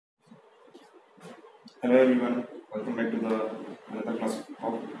Hello everyone, welcome back to the another class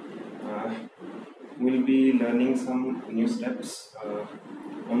of we'll be learning some new steps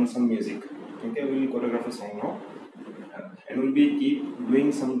on some music. Okay, we'll choreograph a song now, and we'll be keep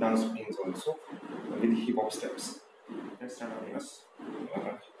doing some dance routines also with hip hop steps. Let's start our class.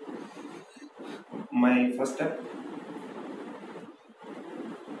 Uh, my first step,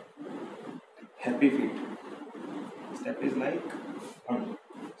 happy feet. Step is like one.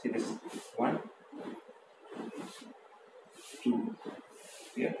 See this, 1, 2.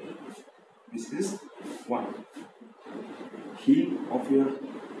 Yeah, this is 1. Heel of your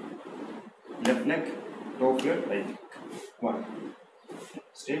left leg, toe of your right leg. 1.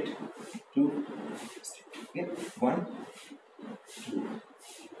 Straight, 2, straight. Okay, 1, 2.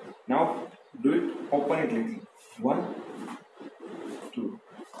 Now do it, open it little. 1, 2.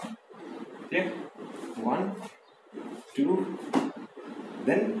 Okay, 1, 2.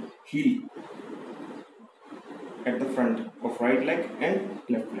 Then heel at the front of right leg and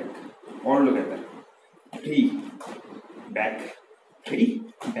left leg all together. 3, back, 3,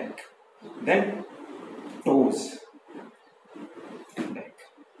 back. Then toes, back.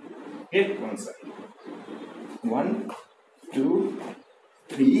 Okay, one side. 1, 2,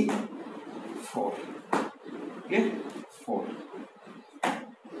 3, 4. Okay, 4.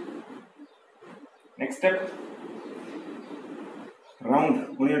 Next step,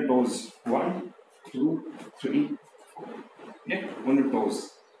 round on your toes. 1, 2, 3, 4. Okay, on your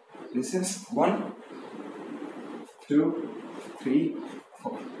toes. This is 1, 2, 3,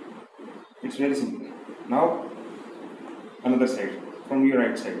 4. It's very simple. Now another side from your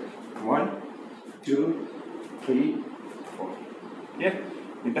right side. 1, 2, 3, 4. Yeah,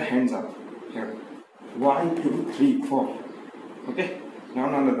 with the hands up here. 1, 2, 3, 4. Okay. Now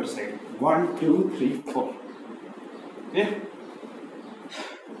on the other side. 1, 2, 3, 4. Yeah.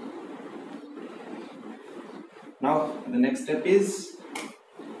 Now the next step is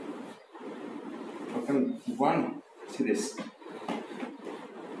open 1. See this.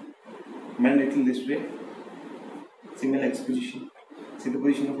 My little this way. See my legs position. See the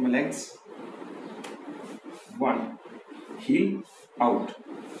position of my legs. 1. Heel out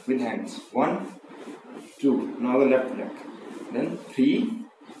with hands. 1, 2. Now the left leg. Then 3,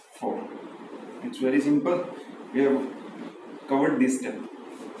 4. It's very simple. We have covered this step.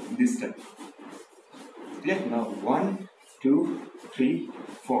 This step. Clear? Now 1, 2, 3,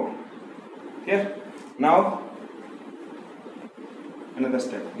 4. Clear? Now another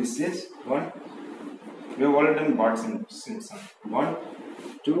step. This is 1. We have already done Bart Simpson. 1,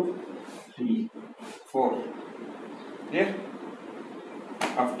 2, 3, 4. Clear?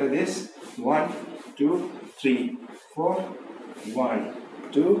 After this, 1, 2, 3, 4. 1,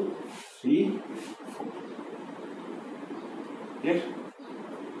 2, 3, 4. Clear?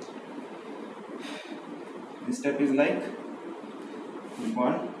 This step is like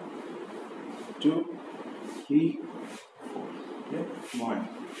 1, 2, 3, 4. Okay? 1,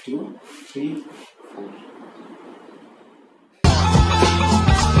 2, 3, 4.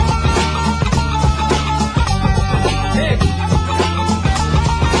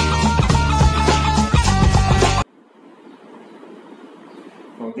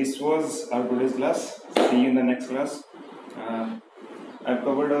 So this was our today's class. See you in the next class. I've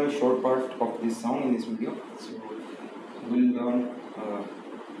covered a short part of this song in this video, so we'll learn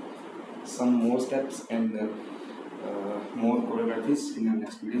some more steps and more choreographies in the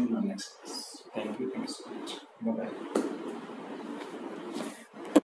next video, in the next class. Thank you so much. Bye bye.